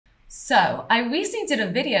So I recently did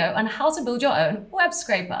a video on how to build your own web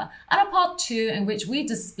scraper and a part 2 in which we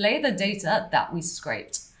display the data that we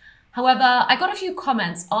scraped. However, I got a few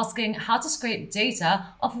comments asking how to scrape data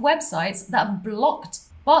of websites that have blocked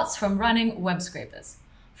bots from running web scrapers.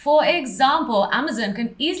 For example, Amazon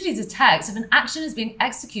can easily detect if an action is being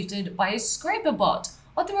executed by a scraper bot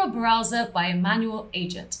or through a browser by a manual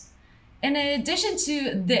agent. In addition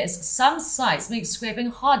to this, some sites make scraping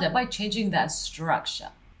harder by changing their structure,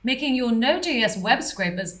 making your Node.js web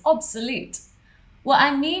scrapers obsolete. What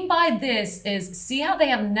I mean by this is, see how they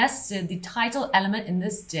have nested the title element in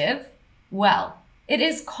this div? Well, it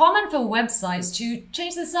is common for websites to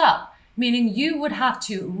change this up, meaning you would have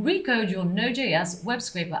to recode your Node.js web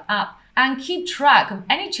scraper app and keep track of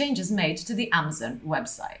any changes made to the Amazon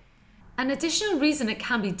website. An additional reason it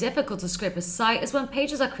can be difficult to scrape a site is when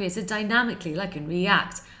pages are created dynamically, like in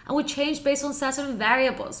React, and will change based on certain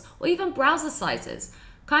variables or even browser sizes,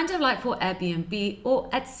 kind of like for Airbnb or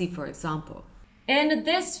Etsy, for example. In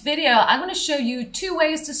this video, I'm going to show you 2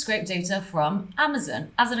 ways to scrape data from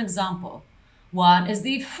Amazon as an example. One is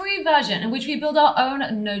the free version in which we build our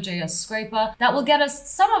own Node.js scraper that will get us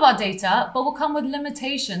some of our data, but will come with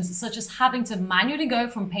limitations such as having to manually go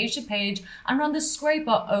from page to page and run the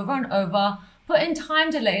scraper over and over, put in time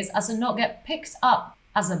delays as to not get picked up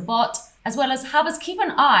as a bot, as well as have us keep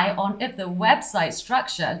an eye on if the website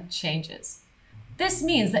structure changes. This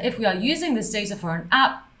means that if we are using this data for an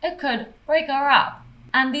app, it could break our app.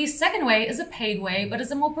 And the second way is a paid way, but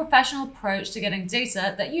is a more professional approach to getting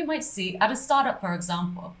data that you might see at a startup, for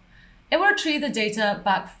example. It will retrieve the data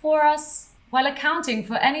back for us while accounting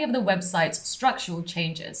for any of the website's structural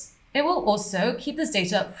changes. It will also keep this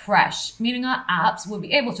data fresh, meaning our apps will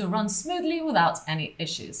be able to run smoothly without any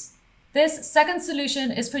issues. This second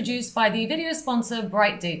solution is produced by the video sponsor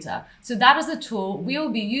Bright Data, so that is the tool we will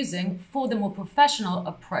be using for the more professional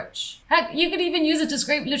approach. Heck, you could even use it to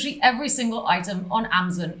scrape literally every single item on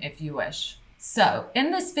Amazon if you wish. So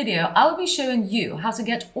in this video, I will be showing you how to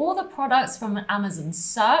get all the products from an Amazon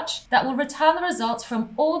search that will return the results from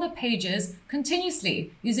all the pages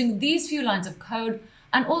continuously using these few lines of code,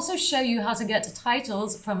 and also show you how to get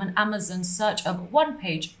titles from an Amazon search of one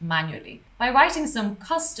page manually by writing some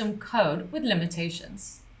custom code with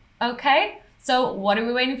limitations. Okay, so what are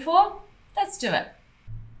we waiting for? Let's do it.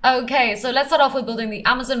 Okay, so let's start off with building the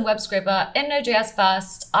Amazon web scraper in Node.js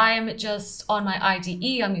first. I'm just on my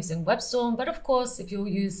IDE, I'm using WebStorm, but of course, if you're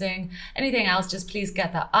using anything else, just please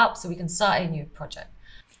get that up so we can start a new project.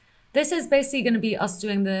 This is basically going to be us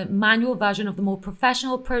doing the manual version of the more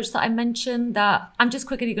professional approach that I mentioned that I'm just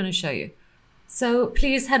quickly going to show you. So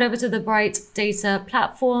please head over to the Bright Data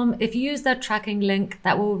platform. If you use their tracking link,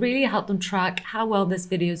 that will really help them track how well this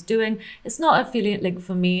video is doing. It's not an affiliate link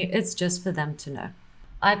for me, it's just for them to know.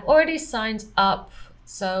 I've already signed up,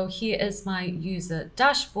 so here is my user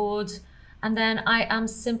dashboard. And then I am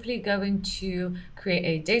simply going to create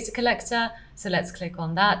a data collector. So let's click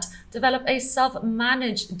on that. Develop a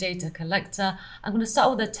self-managed data collector. I'm going to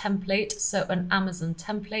start with a template, so an Amazon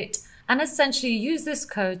template, and essentially use this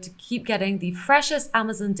code to keep getting the freshest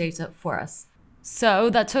Amazon data for us. So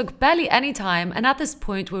that took barely any time, and at this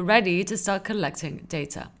point, we're ready to start collecting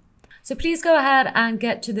data. So please go ahead and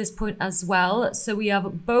get to this point as well. So we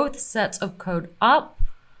have both sets of code up.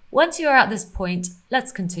 Once you're at this point,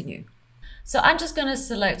 let's continue. So I'm just going to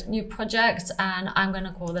select new project and I'm going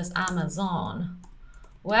to call this Amazon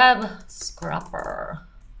Web Scraper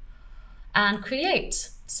and create.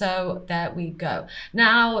 So there we go.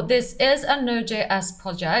 Now this is a Node.js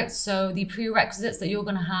project. So the prerequisites that you're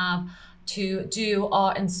going to have to do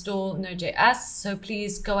are install Node.js. So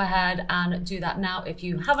please go ahead and do that now. If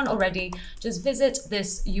you haven't already, just visit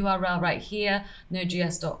this URL right here,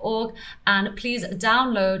 nodejs.org, and please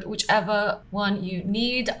download whichever one you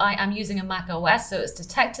need. I am using a Mac OS, so it's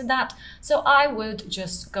detected that. So I would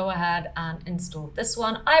just go ahead and install this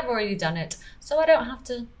one. I've already done it, so I don't have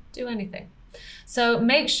to do anything. So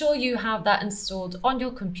make sure you have that installed on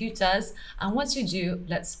your computers. And once you do,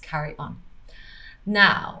 let's carry on.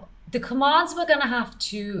 Now, the commands we're going to have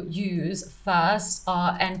to use first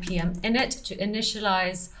are npm init to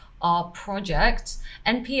initialize our project.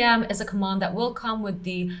 Npm is a command that will come with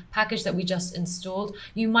the package that we just installed.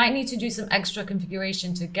 You might need to do some extra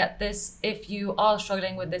configuration to get this. If you are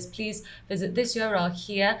struggling with this, please visit this URL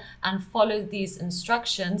here and follow these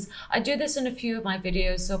instructions. I do this in a few of my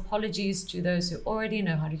videos, so apologies to those who already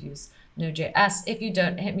know how to use Node.js. If you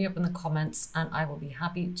don't, hit me up in the comments and I will be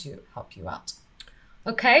happy to help you out.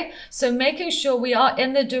 Okay, so making sure we are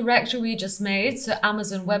in the directory we just made, so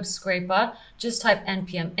Amazon Web Scraper, just type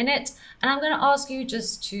npm init, and I'm going to ask you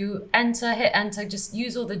just to hit enter, just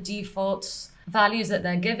use all the defaults values that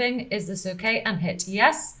they're giving. Is this okay? And hit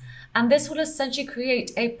yes. And this will essentially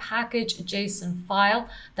create a package JSON file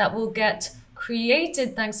that will get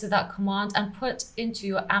created thanks to that command and put into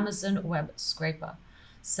your Amazon web scraper.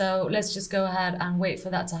 So let's just go ahead and wait for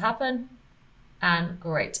that to happen. And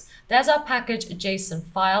great. There's our package JSON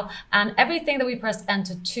file, and everything that we pressed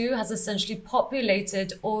enter to has essentially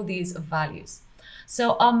populated all these values.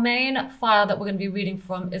 So our main file that we're going to be reading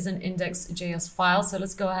from is an index.js file. So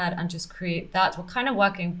let's go ahead and just create that. We're kind of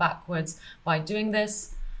working backwards by doing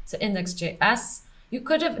this. So index.js, you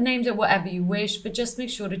could have named it whatever you wish, but just make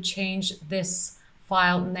sure to change this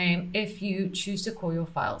file name if you choose to call your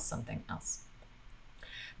file something else.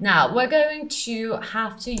 Now we're going to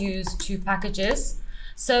have to use two packages.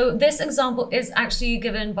 So this example is actually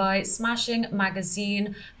given by Smashing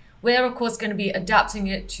Magazine. We're of course going to be adapting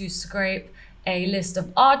it to scrape a list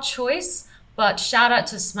of our choice, but shout out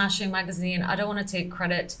to Smashing Magazine. I don't want to take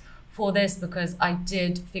credit for this because I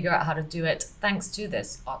did figure out how to do it thanks to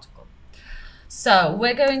this article. So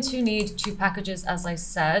we're going to need two packages, as I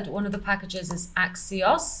said. One of the packages is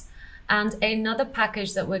Axios, and another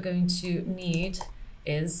package that we're going to need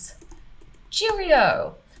is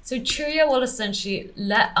Cheerio. So Cheerio will essentially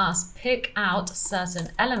let us pick out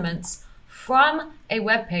certain elements from a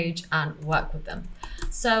web page and work with them.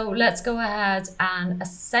 So let's go ahead and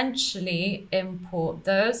essentially import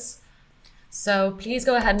those. So please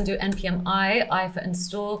go ahead and do npm I for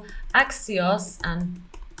install Axios and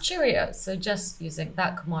Cheerio. So just using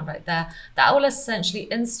that command right there, that will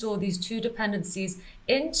essentially install these two dependencies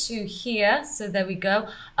into here. So there we go,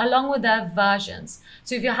 along with their versions.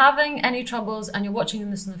 So if you're having any troubles and you're watching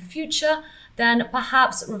this in the future, then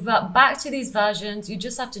perhaps revert back to these versions. You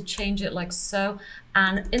just have to change it like so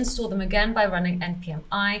and install them again by running npm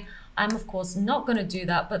I. I'm of course not going to do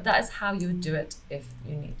that, but that is how you would do it if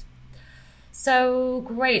you need. So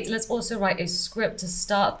great, let's also write a script to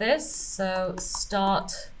start this. So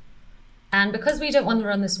start, and because we don't want to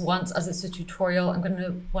run this once as it's a tutorial, I'm going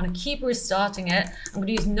to want to keep restarting it. I'm going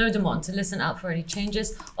to use Nodemon to listen out for any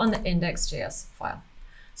changes on the index.js file.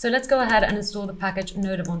 So let's go ahead and install the package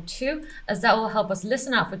Nodemon 2, as that will help us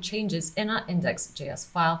listen out for changes in our index.js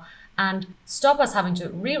file and stop us having to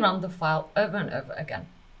rerun the file over and over again.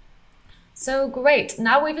 So great,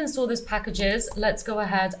 now we've installed these packages, let's go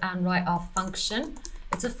ahead and write our function.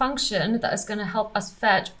 It's a function that is going to help us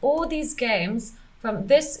fetch all these games from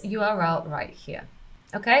this URL right here.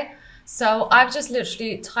 Okay, so I've just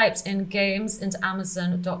literally typed in games into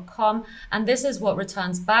amazon.com, and this is what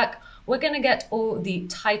returns back. We're going to get all the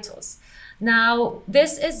titles. Now,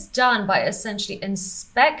 this is done by essentially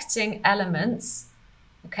inspecting elements.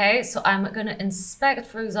 Okay, so I'm going to inspect,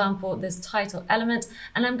 for example, this title element,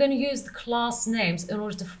 and I'm going to use the class names in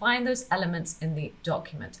order to find those elements in the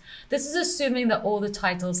document. This is assuming that all the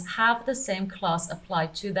titles have the same class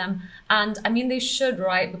applied to them. And I mean, they should,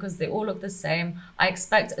 right? Because they all look the same. I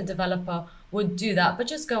expect a developer would do that, but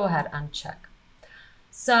just go ahead and check.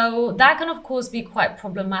 So that can, of course, be quite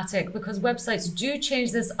problematic because websites do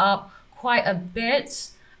change this up quite a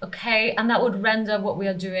bit. Okay, and that would render what we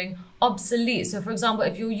are doing obsolete. So for example,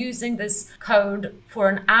 if you're using this code for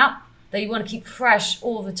an app that you want to keep fresh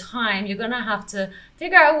all the time, you're going to have to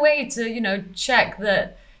figure out a way to, check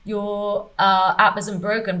that your app isn't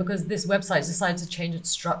broken because this website decided to change its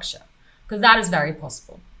structure, because that is very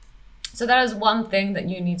possible. So that is one thing that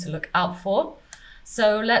you need to look out for.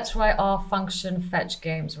 So let's write our function fetch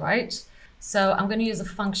games, right? So I'm going to use a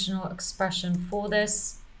functional expression for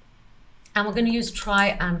this. And we're going to use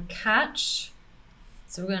try and catch.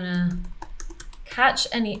 So we're going to catch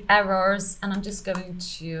any errors, and I'm just going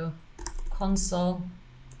to console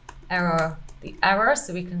error the error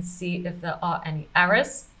so we can see if there are any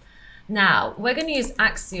errors. Now we're going to use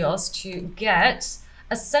Axios to get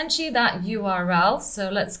essentially that URL. So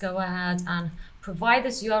let's go ahead and provide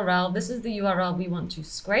this URL. This is the URL we want to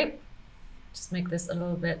scrape. Just make this a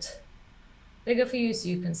little bit bigger for you so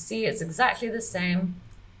you can see it's exactly the same.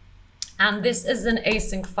 And this is an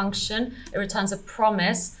async function. It returns a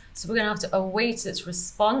promise. So we're going to have to await its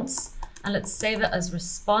response. And let's save it as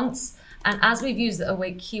response. And as we've used the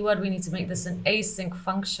await keyword, we need to make this an async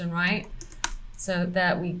function, right? So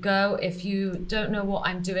there we go. If you don't know what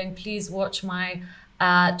I'm doing, please watch my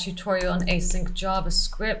tutorial on async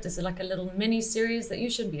JavaScript. It's like a little mini series that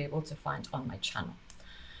you should be able to find on my channel.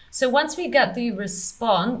 So once we get the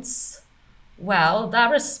response, well,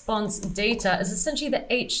 that response data is essentially the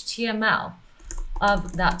HTML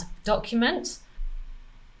of that document.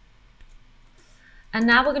 And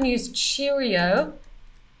now we're going to use Cheerio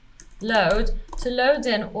load to load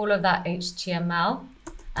in all of that HTML.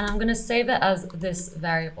 And I'm going to save it as this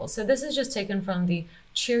variable. So this is just taken from the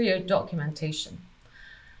Cheerio documentation.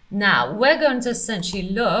 Now we're going to essentially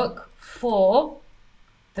look for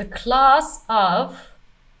the class of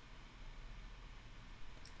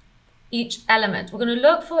each element. We're going to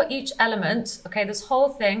look for each element, okay, this whole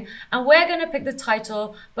thing, and we're going to pick the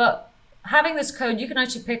title, but having this code, you can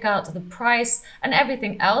actually pick out the price and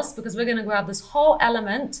everything else, because we're going to grab this whole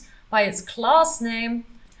element by its class name.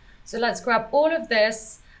 So let's grab all of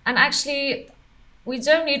this, and actually we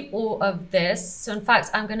don't need all of this. So in fact,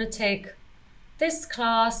 I'm going to take this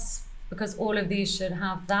class because all of these should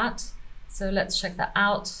have that. So let's check that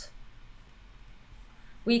out.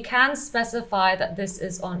 We can specify that this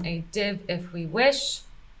is on a div if we wish.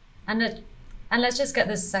 And let's just get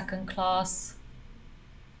this second class.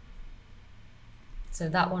 So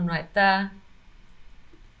that one right there.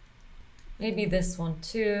 Maybe this one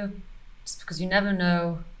too, just because you never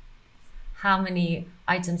know how many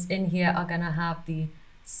items in here are gonna have the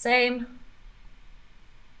same.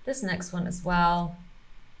 This next one as well.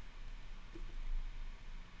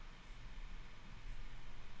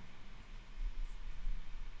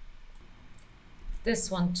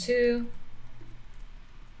 This one too.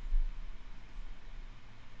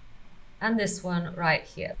 And this one right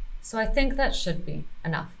here. So I think that should be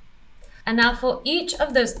enough. And now for each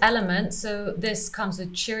of those elements, so this comes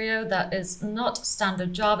with Cheerio, that is not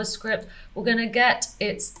standard JavaScript. We're gonna get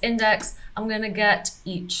its index, I'm gonna get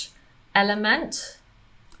each element,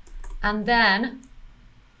 and then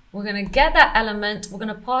we're gonna get that element, we're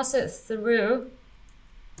gonna pass it through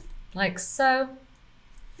like so,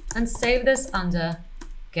 and save this under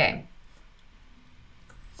game.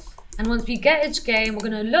 And once we get each game, we're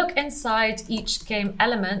going to look inside each game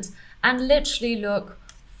element and literally look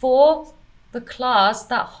for the class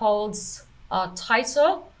that holds our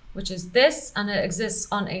title, which is this, and it exists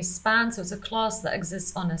on a span. So it's a class that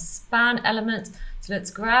exists on a span element. So let's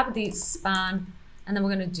grab the span, and then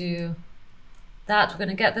we're going to do that. We're going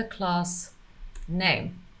to get the class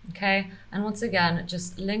name, okay? And once again,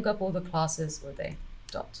 just link up all the classes with a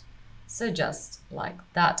dot. So just like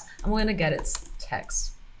that, and we're going to get its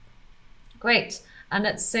text. Great, and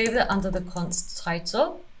let's save it under the const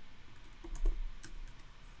title.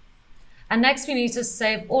 And next we need to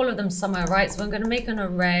save all of them somewhere, right? So I'm going to make an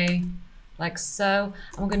array like so,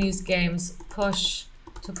 and we're going to use games push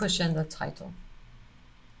to push in the title.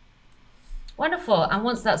 Wonderful, and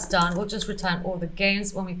once that's done, we'll just return all the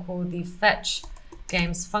games when we call the fetch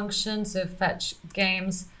games function. So fetch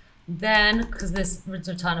games, then, because this would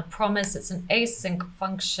return a promise, it's an async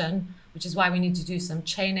function, which is why we need to do some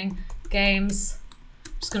chaining. Games,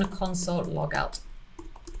 I'm just going to console log out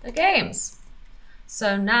the games.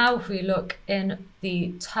 So now if we look in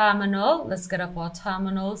the terminal, let's get up our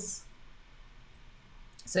terminals.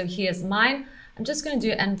 So here's mine. I'm just going to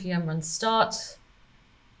do npm run start.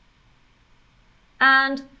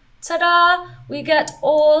 And ta-da, we get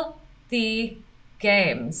all the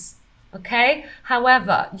games. Okay,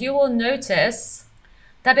 however, you will notice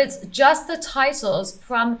that it's just the titles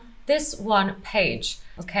from this one page.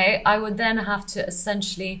 Okay, I would then have to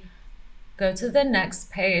essentially go to the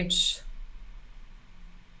next page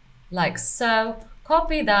like so,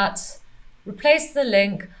 copy that, replace the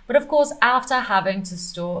link, but of course after having to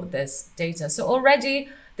store this data. So already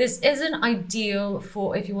this isn't ideal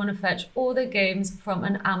for if you want to fetch all the games from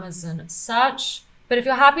an Amazon search. But if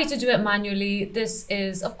you're happy to do it manually, this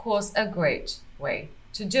is, of course, a great way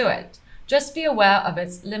to do it. Just be aware of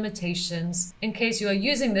its limitations in case you are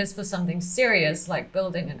using this for something serious like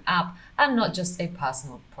building an app and not just a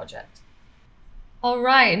personal project. All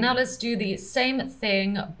right, now let's do the same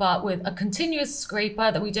thing, but with a continuous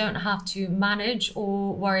scraper that we don't have to manage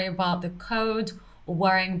or worry about the code or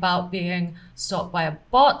worrying about being stopped by a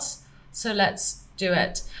bot. So let's do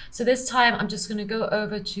it. So this time I'm just going to go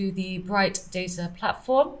over to the Bright Data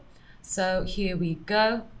platform. So here we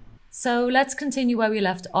go. So let's continue where we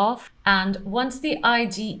left off. And once the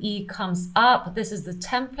IDE comes up, this is the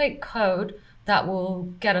template code that will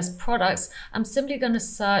get us products. I'm simply going to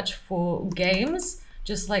search for games,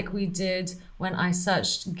 just like we did when I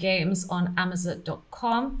searched games on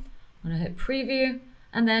Amazon.com. I'm going to hit preview,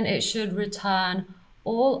 and then it should return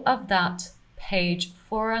all of that page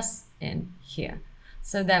for us in here.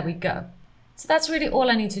 So there we go. So that's really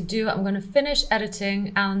all I need to do. I'm going to finish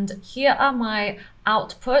editing, and here are my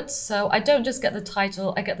outputs. So I don't just get the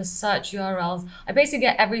title, I get the search URLs. I basically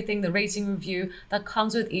get everything, the rating review that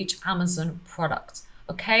comes with each Amazon product.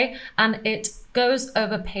 Okay, and it goes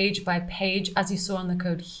over page by page, as you saw in the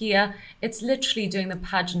code here. It's literally doing the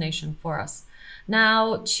pagination for us.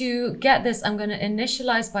 Now to get this, I'm going to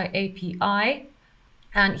initialize by API.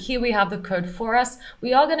 And here we have the code for us.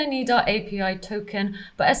 We are going to need our API token,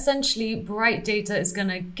 but essentially Bright Data is going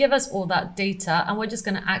to give us all that data and we're just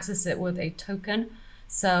going to access it with a token.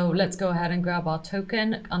 So let's go ahead and grab our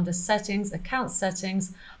token under settings, account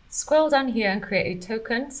settings, scroll down here and create a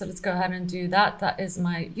token. So let's go ahead and do that. That is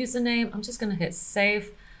my username. I'm just going to hit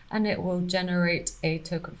save and it will generate a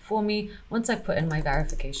token for me once I put in my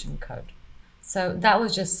verification code. So that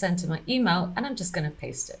was just sent to my email and I'm just going to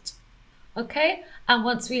paste it. Okay, and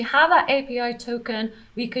once we have our API token,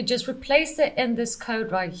 we could just replace it in this code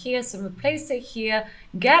right here. So replace it here,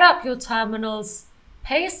 get up your terminals,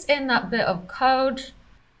 paste in that bit of code.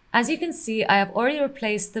 As you can see, I have already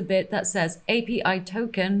replaced the bit that says API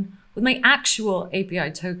token with my actual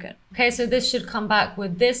API token. Okay, so this should come back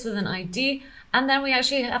with this with an ID, and then we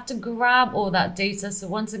actually have to grab all that data. So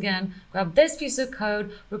once again, grab this piece of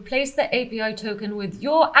code, replace the API token with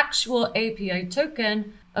your actual API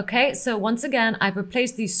token. Okay, so once again, I've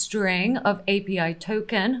replaced the string of API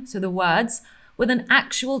token, so the words, with an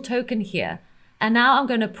actual token here. And now I'm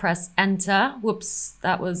going to press enter. Whoops,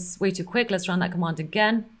 that was way too quick. Let's run that command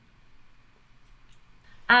again.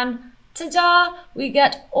 And ta-da, we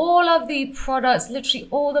get all of the products, literally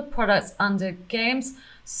all the products under games.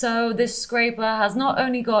 So this scraper has not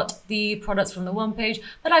only got the products from the one page,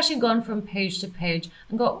 but actually gone from page to page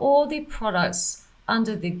and got all the products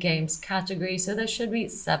under the games category. So there should be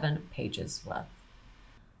 7 pages worth.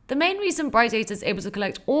 The main reason Bright Data is able to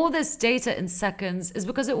collect all this data in seconds is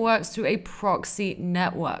because it works through a proxy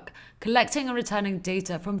network, collecting and returning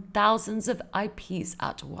data from thousands of IPs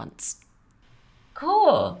at once.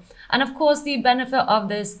 Cool. And of course, the benefit of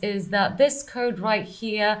this is that this code right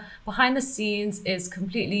here behind the scenes is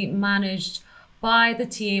completely managed by the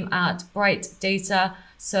team at Bright Data.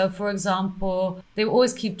 So for example, they will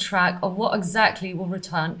always keep track of what exactly will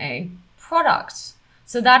return a product.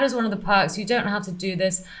 So that is one of the perks. You don't have to do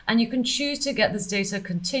this, and you can choose to get this data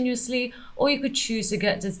continuously, or you could choose to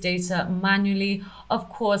get this data manually. Of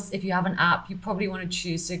course, if you have an app, you probably want to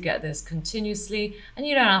choose to get this continuously, and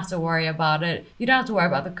you don't have to worry about it. You don't have to worry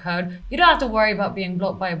about the code. You don't have to worry about being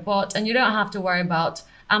blocked by a bot, and you don't have to worry about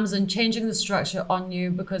Amazon changing the structure on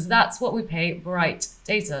you, because that's what we pay Bright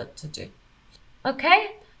Data to do.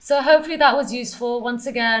 Okay, so hopefully that was useful. Once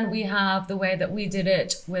again, we have the way that we did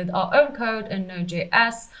it with our own code in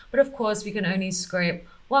Node.js, but of course we can only scrape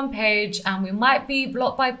one page and we might be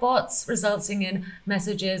blocked by bots, resulting in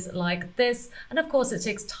messages like this. And of course it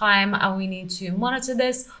takes time and we need to monitor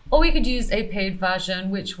this, or we could use a paid version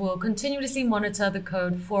which will continuously monitor the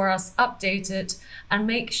code for us, update it, and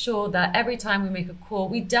make sure that every time we make a call,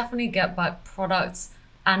 we definitely get back products,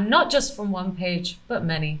 and not just from one page, but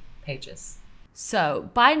many pages. So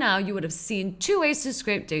by now you would have seen 2 ways to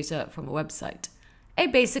scrape data from a website. A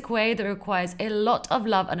basic way that requires a lot of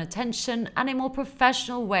love and attention, and a more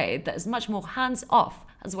professional way that is much more hands-off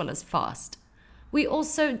as well as fast. We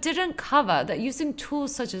also didn't cover that using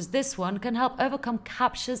tools such as this one can help overcome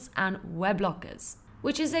captchas and web blockers,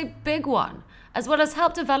 which is a big one, as well as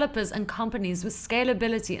help developers and companies with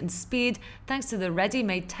scalability and speed thanks to the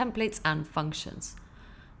ready-made templates and functions.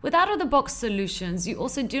 With out-of-the-box solutions, you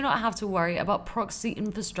also do not have to worry about proxy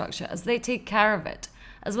infrastructure, as they take care of it,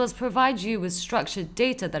 as well as provide you with structured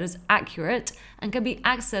data that is accurate and can be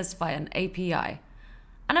accessed via an API.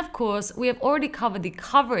 And of course, we have already covered the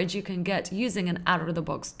coverage you can get using an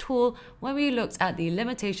out-of-the-box tool when we looked at the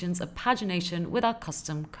limitations of pagination with our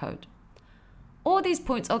custom code. All these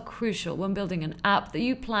points are crucial when building an app that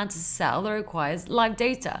you plan to sell that requires live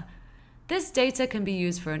data. This data can be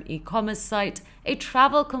used for an e-commerce site, a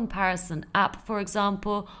travel comparison app, for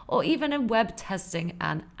example, or even in web testing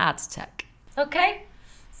and ad tech. Okay,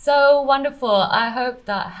 so wonderful. I hope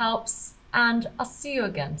that helps, and I'll see you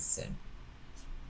again soon.